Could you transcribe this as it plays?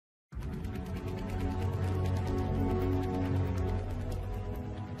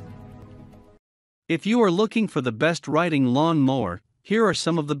If you are looking for the best riding lawn mower, here are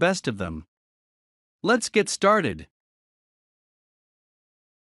some of the best of them. Let's get started.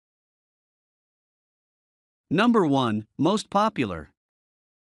 Number 1, most popular.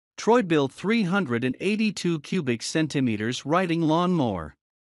 Troy-Bilt 382 cubic centimeters riding lawn mower.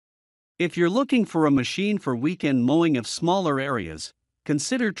 If you're looking for a machine for weekend mowing of smaller areas,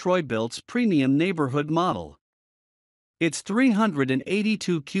 consider Troy-Bilt's premium neighborhood model. Its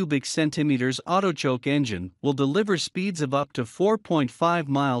 382 cubic centimeters autochoke engine will deliver speeds of up to 4.5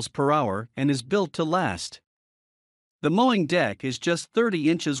 miles per hour and is built to last. The mowing deck is just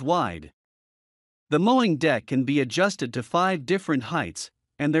 30 inches wide. The mowing deck can be adjusted to 5 different heights,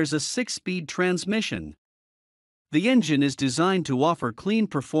 and there's a 6-speed transmission. The engine is designed to offer clean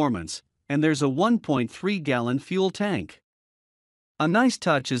performance, and there's a 1.3-gallon fuel tank. A nice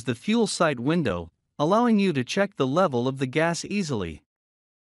touch is the fuel sight window, allowing you to check the level of the gas easily.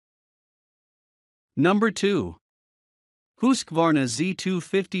 Number 2. Husqvarna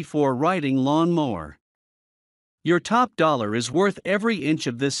Z254 riding lawn mower. Your top dollar is worth every inch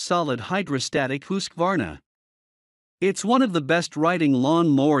of this solid hydrostatic Husqvarna. It's one of the best riding lawn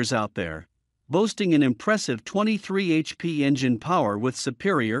mowers out there, boasting an impressive 23 HP engine power with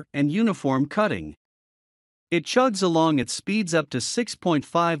superior and uniform cutting. It chugs along at speeds up to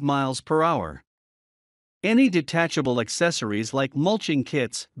 6.5 miles per hour. Any detachable accessories like mulching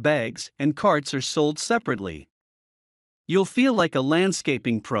kits, bags, and carts are sold separately. You'll feel like a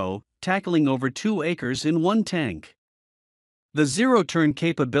landscaping pro, tackling over 2 acres in one tank. The zero-turn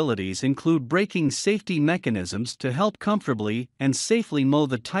capabilities include braking safety mechanisms to help comfortably and safely mow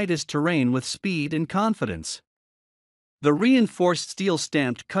the tightest terrain with speed and confidence. The reinforced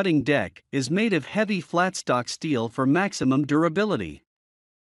steel-stamped cutting deck is made of heavy flat-stock steel for maximum durability.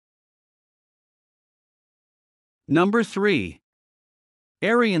 Number 3.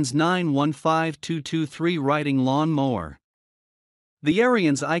 Ariens 915223 riding lawn mower. The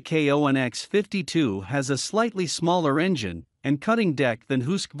Ariens IKONX52 has a slightly smaller engine and cutting deck than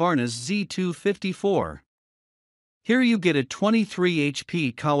Husqvarna's Z254. Here you get a 23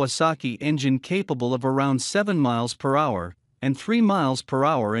 HP Kawasaki engine capable of around 7 miles per hour and 3 miles per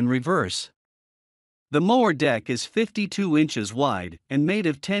hour in reverse. The mower deck is 52 inches wide and made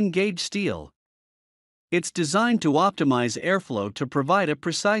of 10-gauge steel. It's designed to optimize airflow to provide a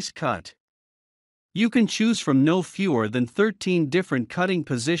precise cut. You can choose from no fewer than 13 different cutting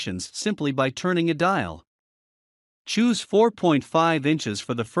positions simply by turning a dial. Choose 4.5 inches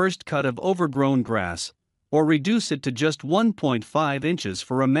for the first cut of overgrown grass, or reduce it to just 1.5 inches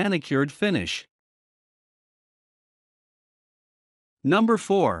for a manicured finish. Number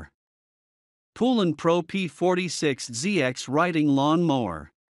 4. Poulan Pro P46ZX riding lawn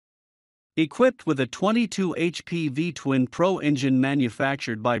mower. Equipped with a 22 HP V-twin Pro engine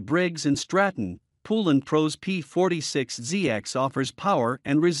manufactured by Briggs & Stratton, Poulan Pro's P46ZX offers power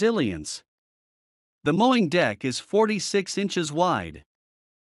and resilience. The mowing deck is 46 inches wide.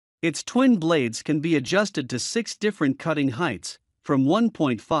 Its twin blades can be adjusted to 6 different cutting heights, from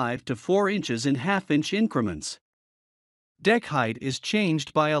 1.5 to 4 inches in half-inch increments. Deck height is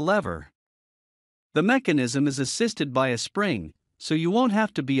changed by a lever. The mechanism is assisted by a spring, so you won't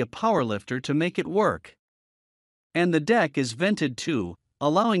have to be a powerlifter to make it work. And the deck is vented too,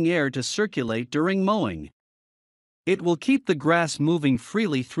 allowing air to circulate during mowing. It will keep the grass moving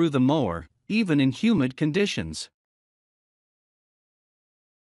freely through the mower, even in humid conditions.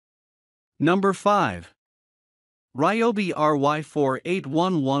 Number 5. Ryobi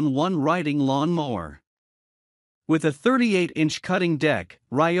RY48111 riding lawn mower. With a 38-inch cutting deck,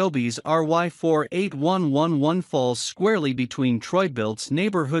 Ryobi's RY48111 falls squarely between Troy-Bilt's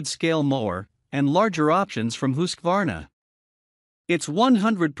neighborhood scale mower and larger options from Husqvarna. It's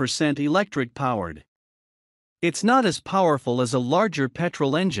 100% electric powered. It's not as powerful as a larger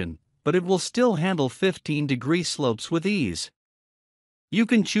petrol engine, but it will still handle 15-degree slopes with ease. You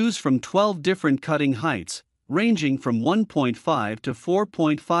can choose from 12 different cutting heights, ranging from 1.5 to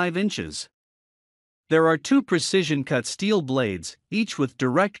 4.5 inches. There are 2 precision-cut steel blades, each with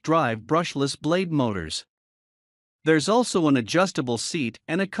direct-drive brushless blade motors. There's also an adjustable seat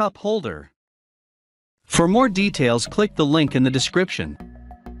and a cup holder. For more details, click the link in the description.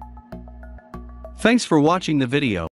 Thanks for watching the video.